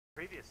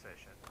previous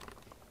session,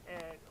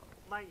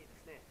 前にで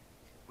すね、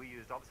 we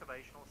used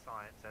observational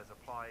science as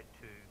applied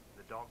to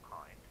the dog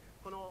kind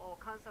この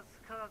観察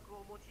科学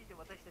を用いて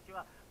私たち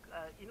は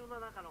犬の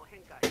中の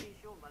変化、品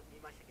種を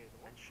見ましたけれど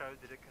も、 and showed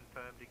that it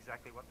confirmed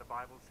exactly what the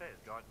Bible says.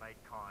 God made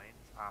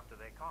kinds after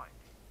their kind.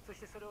 そ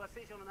してそれは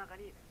聖書の中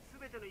に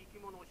全ての生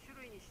き物を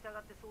種類に従っ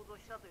て創造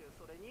したという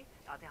それに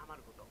当てはま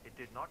ること。 It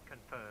did not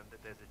confirm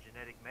that there's a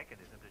genetic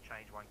mechanism to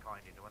change one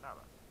kind into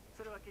another.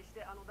 それは決して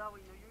ダーウ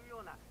ィンの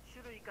言うような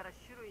種類から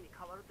種類に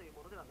変わるという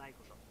ものではない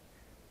こと。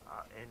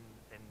In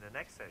the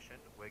next session,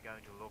 we're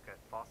going to look at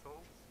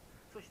fossils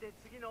そして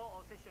次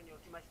のセッションにお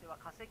きましては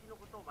化石の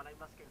ことを学び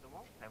ますけれど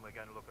も、 and we're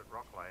going to look at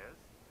rock layers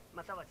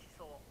または地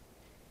層、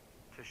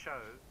 to show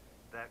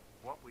that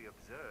what we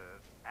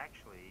observe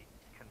actually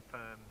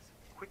confirms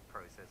quick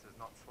processes,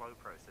 not slow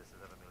processes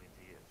over millions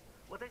of years.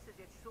 私た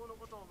ちが地層の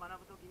ことを学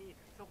ぶときに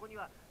そこに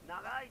は長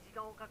い時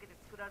間をかけて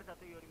作られた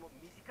というよりも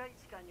短い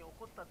時間に起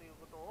こったという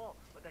ことを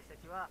私た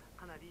ちは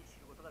かなり知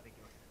ることができ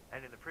ます。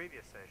 And in the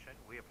previous session,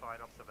 we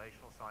applied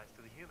observational science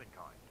to the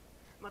humankind,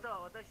 また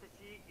は私た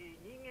ち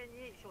人間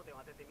に焦点を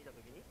当ててみたと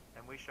きに、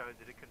 and we showed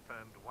that it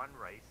confirmed one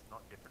race,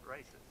 not different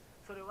races.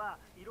 それは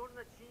いろん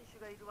な人種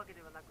がいるわけで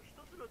はなく一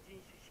つの人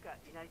種しか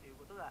いないという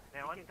ことが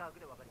実験科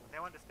学で分かります。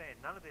 Now understand,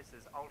 none of this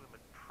is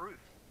ultimate proof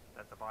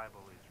that the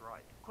Bible is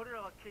right, これ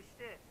らは決し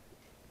て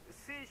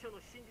聖書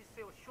の真実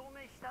性を証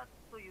明した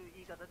という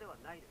言い方では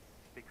ないです。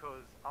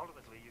 because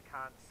ultimately you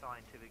can't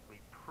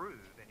scientifically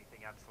prove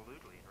anything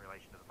absolutely in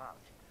relation to the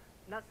past.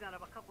 なぜなら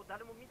ば過去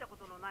誰も見たこ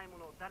とのないも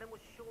のを誰も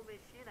証明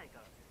し得ない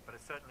からです。 But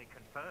it certainly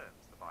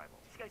confirms the Bible.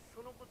 しかし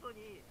そのこと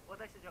に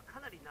私たちはか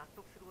なり納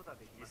得することが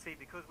でき You ます。 see,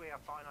 because we are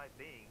finite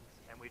beings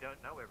and we don't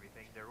know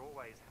everything, there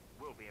always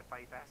will be a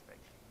faith aspect.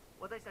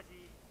 私た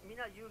ち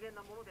皆有限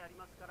なものであり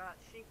ますから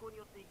信仰に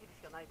よって生きる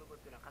しかない部分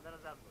というのは必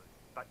ずあるのです。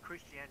 But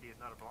Christianity is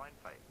not a blind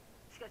faith.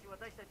 しかし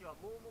私たちは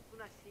盲目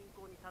な信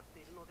仰に立っ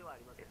ているのでは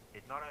ありません。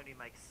 It not only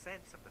makes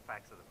sense of the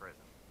facts of the present,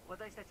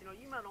 私たちの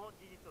今の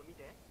事実を見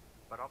て、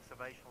 but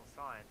observational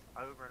science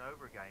over and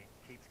over again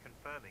keeps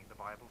confirming the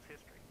Bible's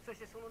history. そ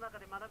してその中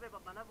で学べば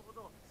学ぶ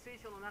ほど聖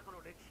書の中の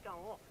歴史観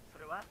をそ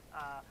れは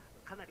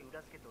かなり裏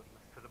付けており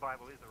ます。 Because the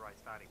Bible is the right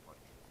starting point.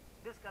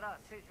 ですか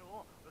ら聖書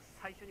を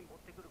最初に持っ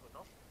てくるこ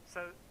と。 So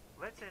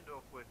let's end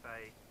off with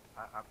a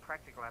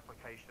practical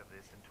application of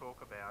this and talk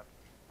about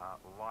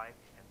life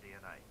and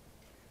DNA.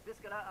 で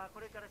すから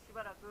これからし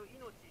ばらく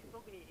命、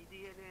特に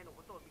DNA の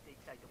ことを見てい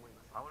きたいと思い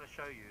ます。 I want to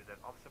show you that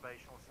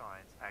observational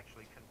science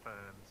actually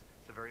confirms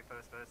the very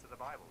first verse of the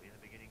Bible. In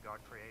the beginning, God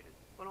created.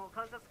 この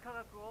観察科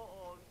学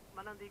を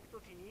学んでいく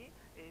ときに、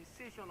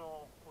聖書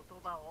の言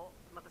葉を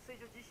また聖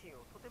書自身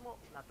をとても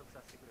納得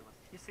させてくれま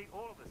す。 You see,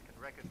 all of us can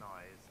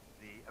recognize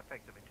the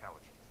effect of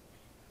intelligence.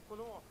 こ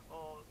の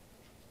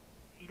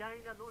偉大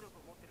な能力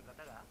を持っている方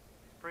が、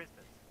 For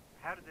instance,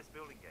 how did this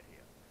building get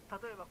here? 例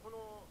えばこ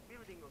のビ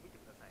ルディングを見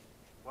てください。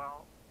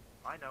 Well,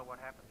 I know what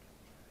happened.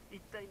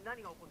 一体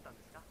何が起こったん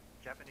ですか？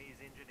 Japanese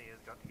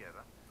engineers got together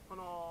こ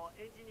の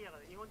エンジニア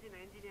が、日本人の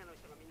エンジニアの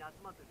人がみんな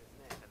集まってです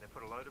ね、 and they put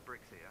a load of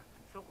bricks here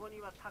そこ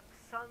にはたく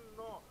さん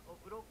の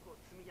ブロックを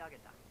積み上げ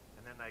た。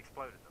 and then they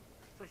exploded them.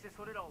 そして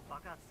それらを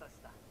爆発させ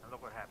た。 And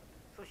look what happened.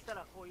 そした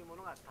らこういうも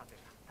のが建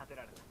て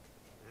られた。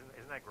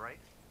 Isn't that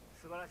great?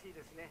 素晴らしい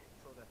ですね。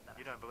そうだった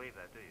ら You don't believe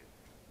that, do you?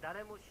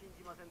 誰も信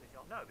じませんでし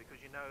ょ。 No, because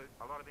you know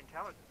a lot of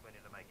intelligence went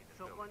into making this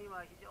そこ building. に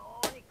は非常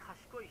に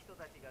賢い人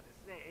たちがで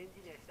すね、エン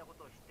ジニアしたこ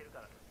とを知ってるか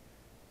らです。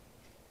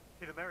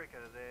 In America,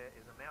 there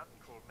is a mountain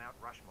called Mount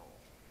Rushmore,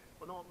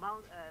 この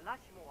ラ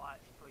シモア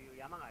という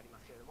山がありま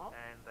すけれども、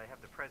 and they have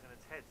the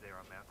president's heads there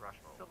on Mount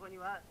Rushmore. そこに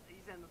は以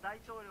前の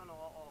大統領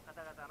の方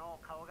々の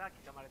顔が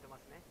刻まれて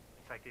ますね。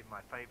 In fact, even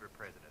my favorite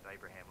president,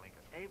 Abraham Lincoln.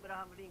 エイブ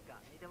ラハム・リンカ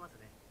ン似てます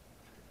ね。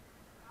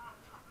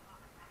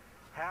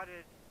 How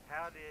did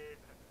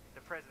the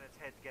president's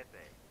heads get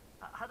there?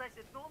 果たし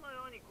てどの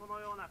ようにこ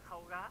のような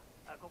顔が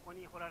ここ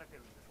に彫られて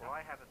るんです Well,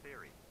 か？ I have a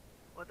theory.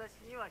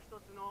 私には一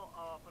つの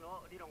こ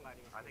の理論があ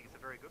りま I す think it's a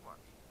very good one.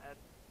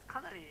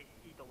 かなり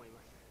いいと思い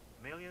ます。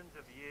 Millions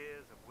of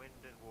years of wind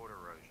and water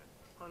erosion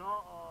こ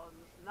の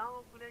何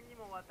億年に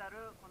もわた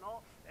るこ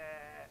の、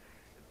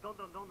どん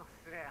どんで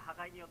すね、破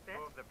壊によって、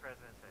 of the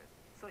president's heads.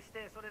 そし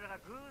てそれらが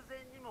偶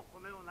然にもこ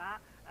のよう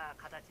な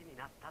形に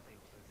なったとい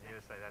うことです You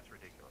ね。 say that's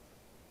ridiculous.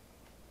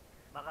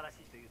 馬鹿ら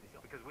しいというでしょ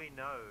う。 Because we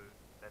know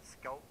that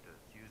sculptors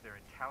use their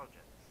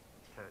intelligence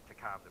to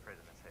carve the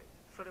president's heads.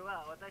 それ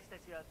は私た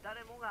ちは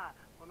誰もが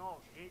こ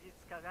の芸術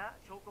家が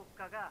彫刻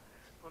家が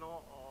この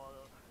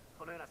よ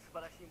うな素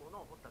晴らしいも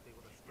のを彫ったという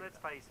ことを知っている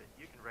Let's から。 face it,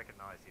 you can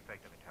recognize the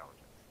effect of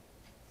intelligence.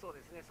 そうで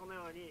すね、その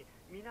ように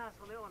皆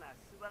そのような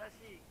素晴らし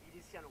い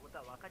技術者のこ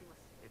とは分かりま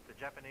す。 If the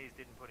Japanese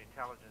didn't put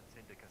intelligence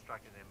into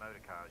constructing their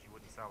motor cars, you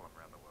wouldn't sell them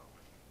around the world.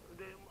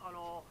 で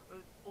オ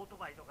ート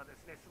バイとかで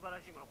すね、素晴ら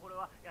しいもの、これ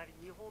はやはり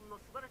日本の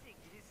素晴らしい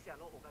技術者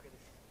のおかげで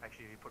す。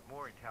 Actually, you put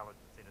more intelligence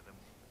into them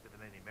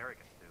than the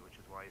Americans do, which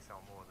is why you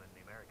sell more than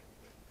the Americans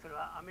do. それ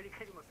はアメリ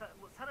カにも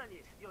もうさらに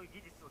良い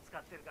技術を使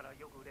っているから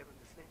よく売れるん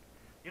ですね。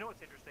 You know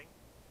what's interesting?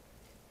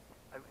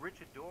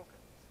 Richard Dawkins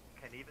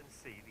can even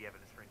see the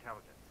evidence for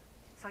intelligence.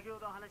 先ほ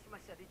ど話し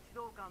ましたリッチ・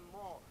ドーカン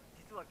も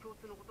実は共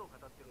通のことを語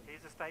っているんで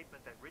す。 Here's a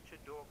statement that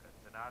Richard Dawkins,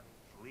 an ardent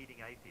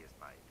leading atheist,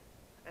 made.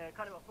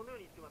 彼はこのよ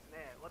うに言ってます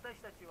ね。私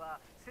たちは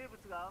生物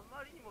があ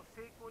まりにも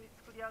精巧に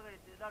作り上げ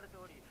られて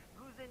おり、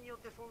偶然によ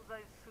って存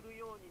在する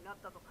ようになっ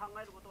たと考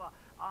えることは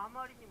あ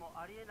まりにも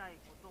ありえない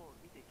ことを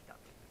見てきた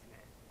というです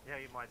ね。Yeah,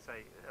 you might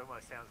say it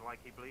almost sounds like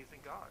he believes in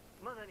God.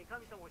 まさに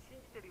神様を信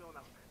じているよう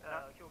な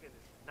表現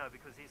です。 No,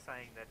 because he's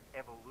saying that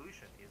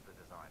evolution is the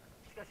designer.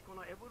 しかしこ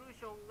のエボリュー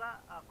ションが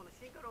この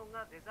進化論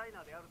がデザイナ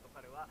ーであると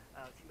彼は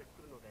締め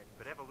くくるのでありま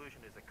す。 But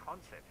evolution is a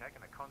concept. How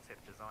can a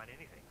concept design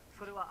anything?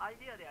 それはアイ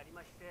デアであり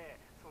まして、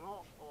そ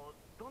の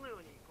どのよ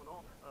うにこ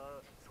の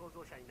創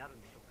造者になる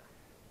んでしょうか。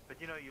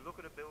 But you know, you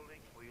look at a building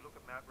or you look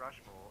at Mount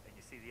Rushmore and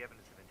you see the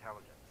evidence of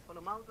intelligence. こ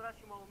のマウントラッ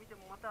シュマンを見て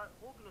も、また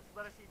多くの素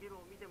晴らしいビル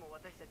を見ても、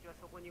私たちは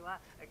そこに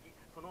は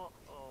この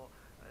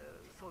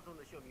創造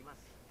主を見ま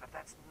す。 But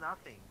that's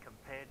nothing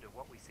compared to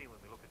what we see when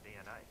we look at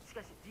DNA. し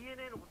かし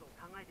DNA のことを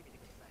考えてみて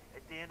くださ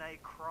い。 DNA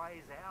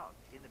cries out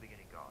in the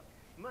beginning God.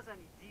 まさ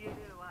に DNA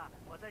は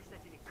私た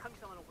ちに神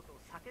様のことを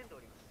叫んでお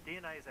ります。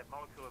 DNA is that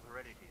molecule of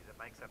heredity that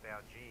makes up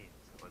our genes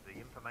or the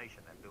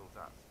information that builds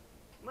us.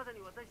 まさ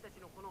に私た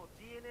ちのこの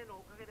DNA の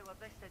おかげで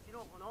私たち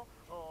のこの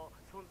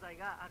存在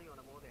があるよう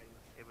なものでありま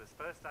す。 It was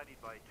first studied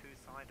by two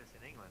scientists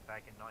in England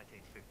back in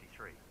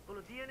 1953. この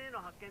DNA の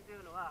発見とい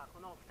うのは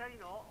この2人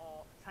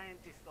のサイエ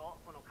ンティス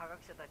ト、この科学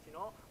者たち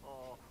の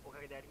お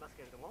かげであります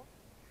けれども、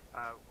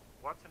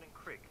 Watson and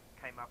Crick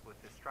came up with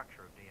the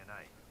structure of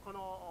DNA. こ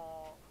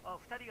の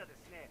2人がで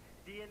すね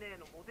DNA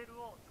のモデル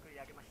を作り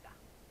上げました。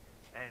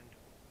 And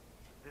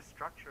this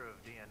structure of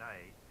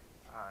DNA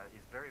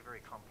is very,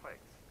 very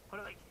complex. こ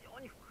れは非常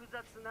に複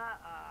雑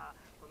な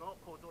この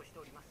構造をして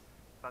おります。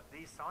 But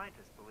these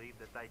scientists believed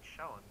that they'd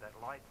shown that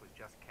life was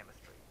just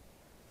chemistry.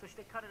 そし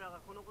て彼らが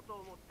このこと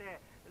をもっ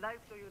てライ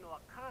フというの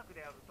は科学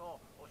である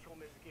と証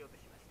明づけようと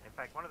しました。 In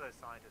fact, one of those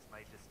scientists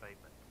made this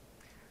statement.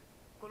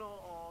 こ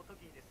の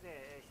時にです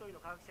ね、一人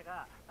の科学者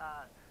が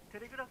テ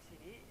レグラフ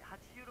紙に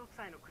86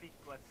歳のクリッ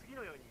クは次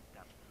のように言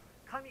った。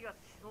神が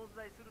存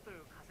在するとい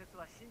う仮説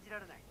は信じ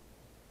られない。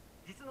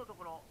実のと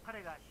ころ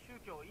彼が宗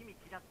教を意味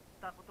嫌っ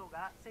たこと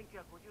が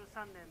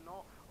1953年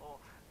の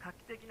画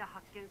期的な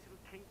発見する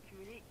研究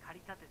に駆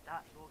り立て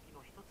た動機の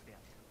一つであ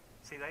った。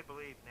 See, they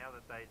believed now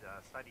that they'd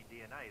studied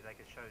DNA, they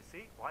could show,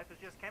 see, life is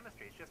just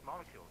chemistry, it's just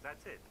molecules,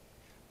 that's it.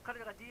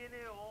 彼らが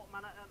DNA を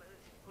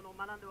この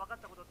学んで分か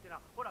ったことっていうの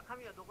は、ほら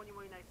神はどこに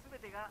もいない、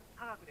全てが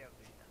科学である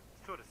と言った。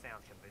 Sort of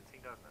sounds convincing,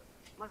 doesn't it?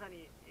 まさ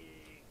に、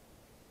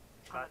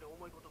かなり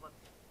重い言葉で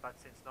す。 But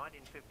since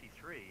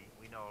 1953,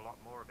 we know a lot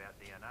more about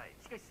DNA.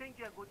 しかし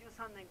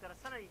1953年から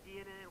さらに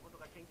DNA のこと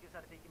が研究さ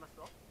れていきます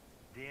と、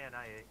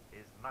 DNA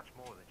is much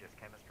more than just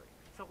chemistry.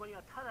 そこに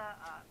はただ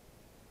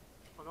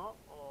この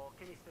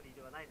ケミストリー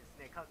ではないです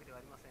ね、科学では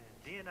ありません。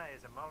 DNA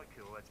is a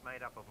molecule that's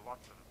made up of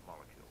lots of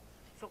molecules.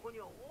 そこに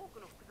は多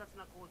くの複雑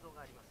な構造が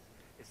あります。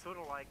 It's sort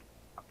of like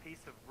a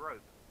piece of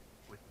rope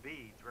with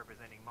beads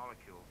representing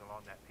molecules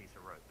along that piece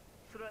of rope.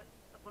 それは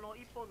この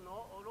一本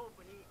のロー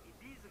プに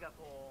ビーズが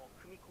こ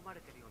う組み込まれ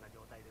ているような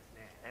状態です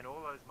ね。 And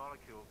all those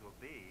molecules or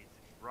beads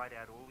write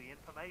out all the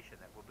information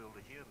that will build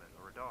a human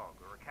or a dog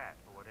or a cat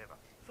or whatever.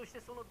 そし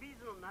てそのビー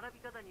ズの並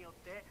び方によ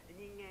って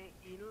人間、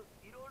犬、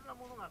いろいろな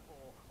ものが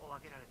こう分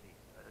けられている。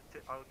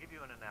I'll give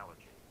you an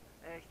analogy.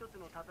 一つ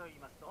の例えを言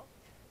いますと、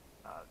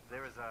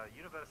there is a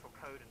universal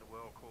code in the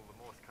world called the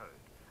Morse code.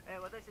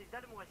 私たち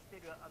誰もが知って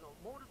いる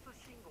モールス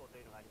信号と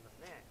いうのがあります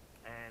ね。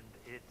 And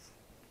it's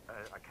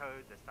a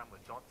code that's done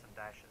with dots and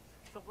dashes.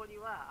 そこに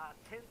は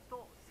点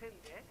と線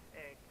で、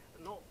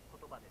の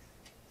言葉で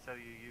す。 So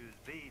you use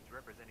beads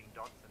representing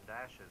dots and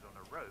dashes on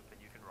a rope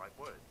and you can write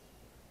words.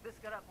 です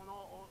からこ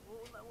の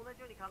同じ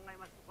ように考え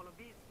ますと、この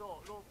ビーズ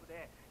とロープ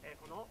で、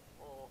この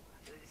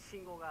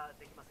信号が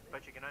できますね。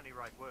 But you can only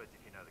write words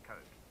if you know the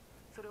code.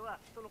 それは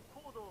その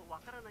コードを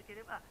分からなけ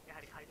ればや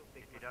はり解読で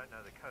き If ま you す。 don't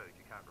know the code,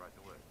 you can't write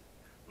the words.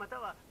 また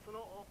はそ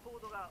のコ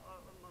ードが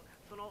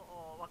そ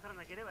の分から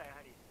なければや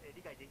はり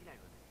理解できない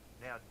のです。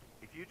 Now,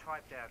 if you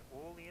typed out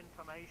all the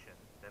information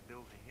that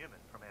builds a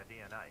human from our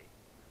DNA,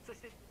 そ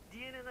して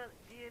DNA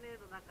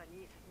の中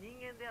に人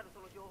間である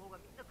その情報が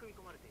みんな組み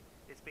込まれている。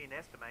 it's been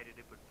estimated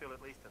it would fill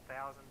at least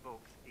 1,000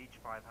 books, each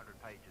 500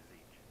 pages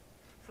each.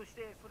 そし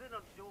てそれら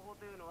の情報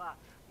というのは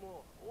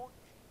もう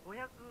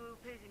500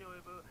ページに及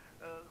ぶ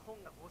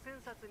本が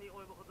5000冊に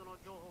及ぶほどの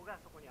情報が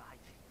そこには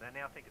入っている。 They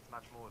now think it's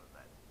much more than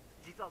that.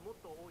 実はもっ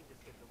と多いんで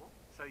すけれども、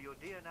 So your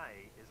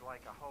DNA is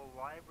like a whole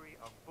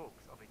library of books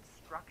of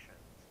instructions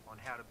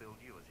on how to build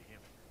you as a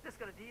human. です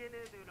から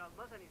DNA というのは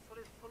まさにそ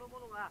れそのも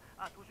のが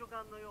図書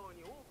館のよう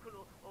に多く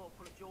のこ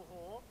の情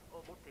報を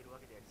持っているわ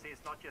けであります。 See,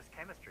 it's not just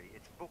chemistry,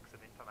 it's books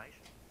of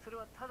information. そ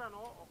れはただの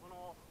こ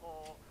の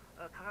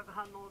化学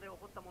反応で起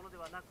こったもので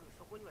はなく、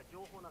そこには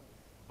情報なんで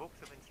す。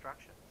 Books of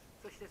instructions.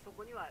 そしてそ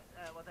こには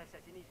私た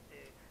ちに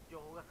情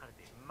報が書かれ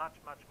ている。 Much,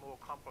 much more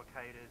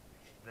complicated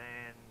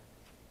than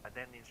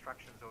the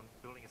instructions on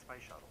building a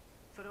space shuttle.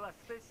 それは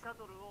スペースシャ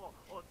トルを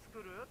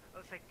作る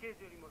設計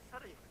図よりもさ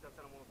らに複雑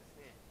なものです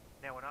ね。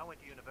 Now, when I went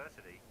to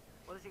university,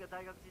 私が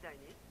大学時代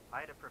に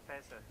I had a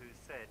professor who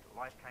said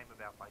life came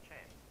about by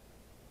chance.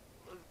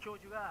 教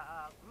授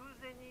が偶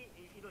然に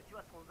命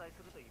は存在す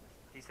ると言いまし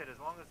た。 He said as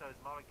long as those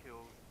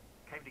molecules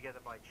came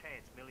together by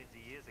chance millions of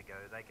years ago,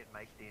 they could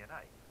make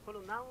DNA. こ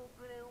の何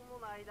億年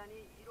もの間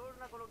にいろいろ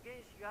なこの原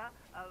子が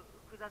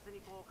複雑に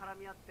こう絡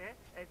み合って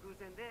偶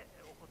然で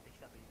起こってき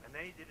たと言いま And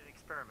す。 then he did an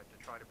experiment to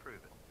try to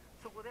prove it.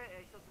 そこで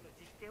一つの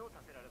実験を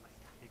させられまし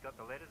た。 He got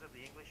the letters of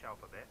the English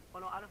alphabet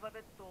このアルファベ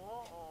ット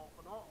を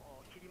この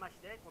切りまし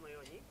てこのよ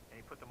うに、 and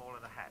he put them all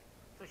in a hat.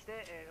 そし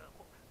て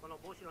この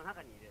帽子の中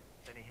に入れる。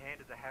 Then he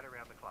handed the hat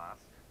around the class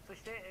そ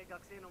して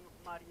学生の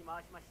周りに回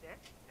しまして、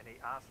 and he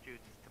asked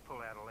students to pull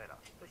out a letter.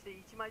 そして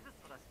1枚ず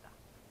つ取らせた。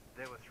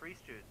 There were 3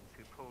 students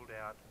who pulled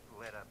out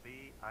letter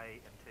B,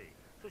 A, and T.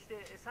 そし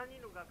て3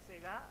人の学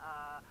生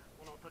が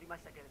この取りま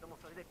したけれども、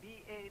それで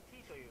BAT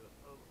という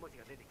文字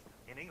が出てきた。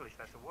 In English,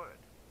 that's a word.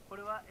 こ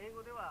れは英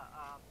語で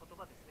は言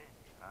葉ですね。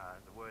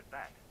The word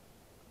bat.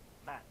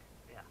 bat、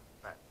いや、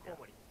 Bat. コウ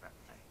モリ。 Bat.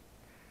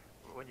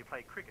 When you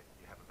play cricket,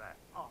 you have a bat.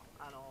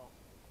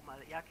 ま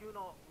あ、野球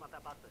のま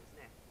たバットです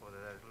ね。 Or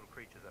those little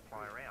creatures that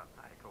fly around.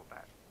 Right. They're called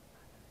bats.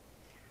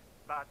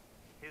 But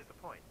here's the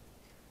point.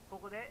 こ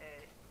こで、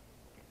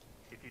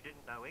 If you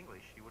didn't know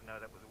English, you wouldn't know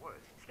that was a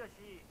word. しか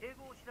し英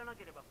語を知らな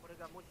ければこれ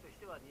が文字とし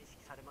ては認識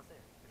されません。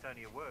 It's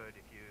only a word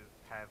if you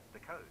have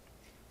the code,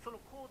 その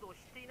コードを知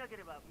っていなけ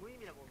れば無意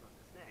味なものなん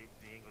ですね。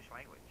 the English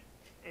language.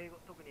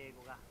 特に英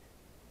語が。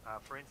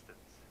 For instance,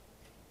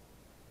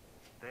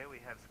 there we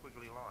have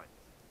squiggly lines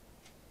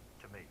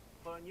to me.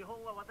 この日本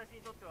は私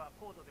にとっては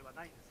コードでは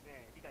ないんです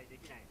ね。理解で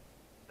きない。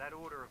 That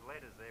order of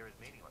letters there is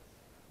meaningless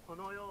こ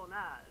のよう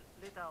な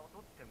レターを取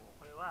っても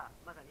これは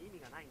まさに意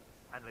味がないんで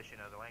す。 unless you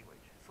know the language.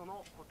 そ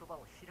の言葉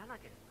を知らな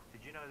ければ。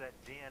 Did you know that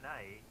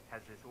DNA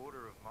has this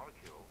order of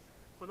molecules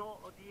こ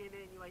の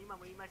DNA には今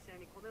も言いましたよ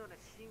うにこのような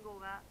信号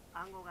が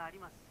暗号があり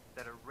ます。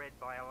 that are read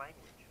by a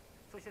language,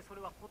 そしてそ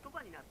れは言葉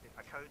になっている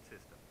a code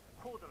system?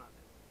 コードなんで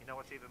す。 You know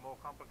what's even more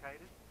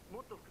complicated? も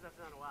っと複雑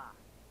なのは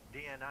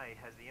DNA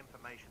has the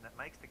information that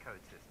makes the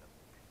code system.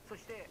 そ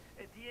して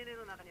DNA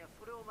の中には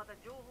それをまた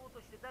情報と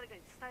して誰か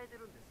に伝えて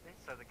るんですね。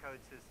 So the code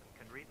system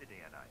can read the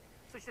DNA.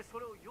 そしてそ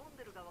れを読ん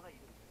でる側がい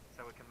るんです。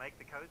 So it can make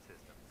the code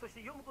system. そし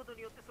て読むことに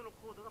よってその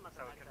コードがま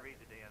た So 成 it り can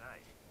立 read つ。 the DNA.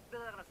 だ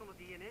からその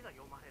DNA が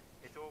読まれる。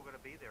 It's all got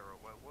to be there or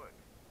it won't work.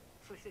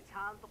 そしてち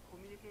ゃんとコ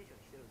ミュニケーショ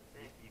ンしてるん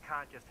ですね。 You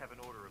can't just have an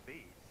order of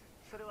B's.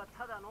 それは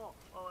ただの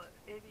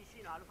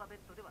ABC のアルファベ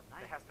ットではな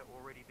い There。has to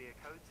already be a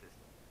code system.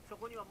 そ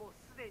こにはもう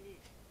すでに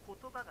言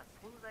葉が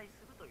存在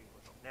するというこ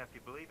と。 Now, if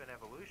you believe in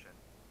evolution,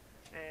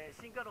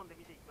 進化論で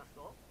見ていきます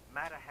と、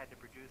 matter had to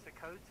produce a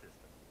code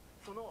system.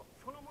 その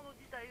もの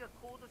自体が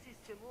コードシ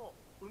ステムを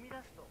生み出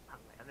すと考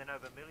える。 And then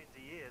over millions of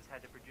years had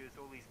to produce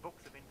all these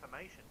books of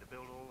information to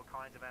build all the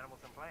kinds of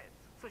animals and plants.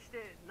 そし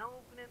て何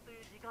億年と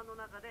いう時間の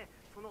中で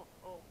その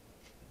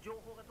情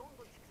報がどん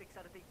どん蓄積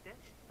されていって、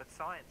 But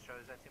science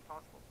shows that's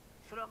impossible.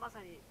 それはま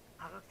さに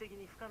科学的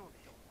に不可能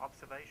でしょう。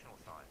 Observational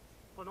science.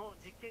 この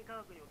実験科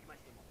学におきま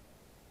しても、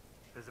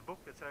 There's a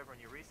book that's over on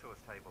your resource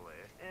table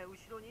there 後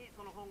ろにそ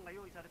の本が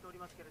用意されてお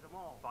りますけれど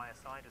も、 by a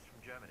scientist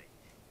from Germany.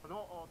 こ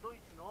のドイ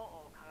ツ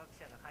の科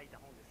学者が書いた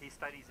本です。 He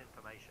studies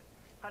information.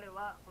 彼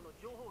はこの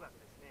情報学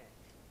ですね。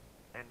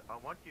 And I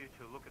want you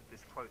to look at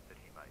this quote that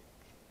he made.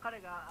 彼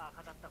が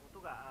語ったこ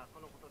とがこ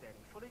のことであり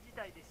ます。それ自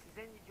体で自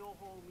然に情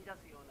報を生み出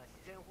すような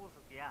自然法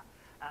則や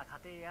過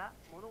程や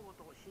物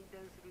事を進展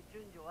する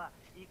順序は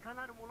いか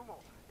なるものも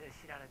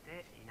知られ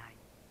ていない。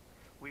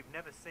 We've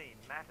never seen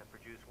matter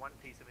produce one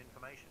piece of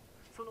information.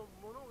 その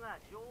ものが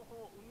情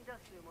報を生み出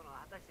すというもの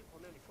は果たしてこ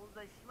のように存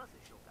在します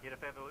でしょうか。 Yet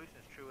if evolution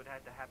is true, it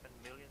had to happen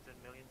millions and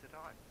millions of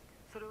times.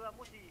 それは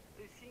もし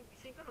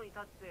進化論に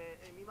立っ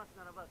て見ます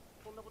ならば、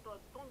そんなことは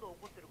どんど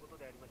ん起こっていること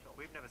でありましょう。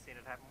 We've never seen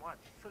it happen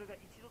once. それが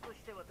一度とし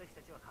て私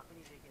たちは確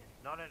認できない。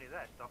 Not only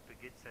that, Dr.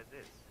 Gitt said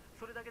this.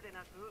 それだけで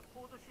なく、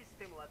コードシス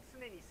テムは常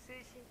に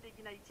精神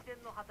的な一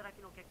連の働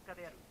きの結果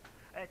である。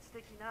知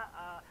的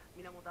な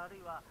源ある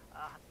いは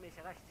発明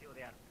者が必要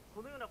である。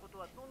このようなこと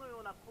はどのよ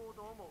うな行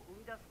動も生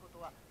み出すこと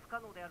は不可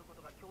能であるこ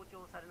とが強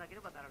調されなけ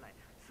ればならない。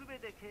すべ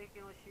て経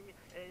験を示し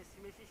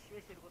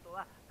ていること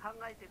は考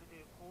えていると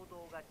いう行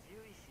動が自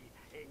由意志、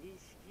認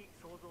識、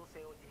創造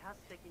性を自発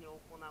的に行う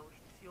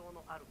必要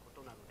のあるこ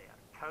となのである。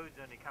 Codes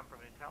only come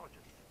from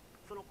intelligence.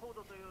 そのコー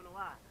ドというの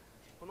は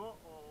この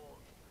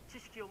知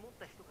識を持っ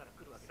た人から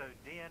来るわけで So す。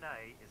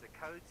 DNA is a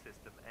code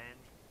system and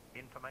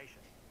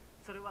information.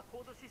 それはコ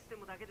ードシステ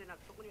ムだけでな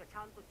く、そこにはち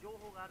ゃんと情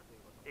報があるとい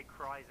うこと。 It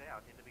cries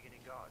out in the beginning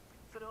God.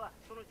 それは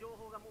その情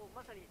報がもうま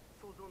さに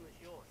創造主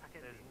を叫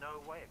んでい There's る。 no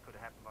way it could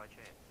have happened by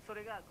chance. そ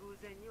れが偶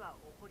然には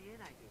起こり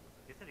得ないという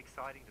ことです。 Isn't it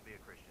exciting to be a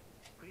Christian?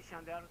 クリスチ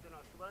ャンであるというの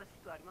は素晴らし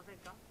くありませ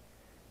んか。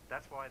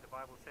 That's why the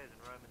Bible says in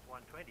Romans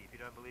 1:20, if you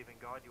don't believe in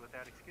God, you're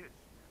without excuse.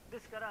 で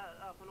すか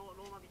らこの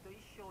ローマ人1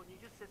章20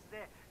節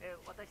で、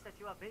私た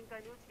ちは弁解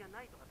の余地が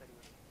ないと語り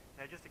ます。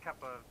 Now, just a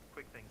couple of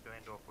quick things to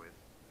end off with.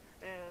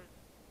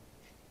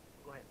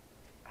 ごめん。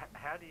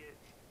 How do you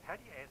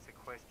answer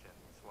questions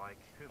like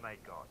who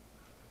made God?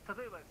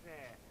 例えばです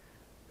ね、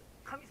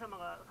神様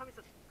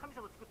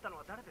を作ったの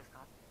は誰です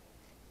か。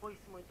こういう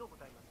質問にどう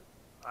答えます？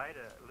 I had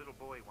a little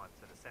boy once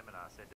at a seminar said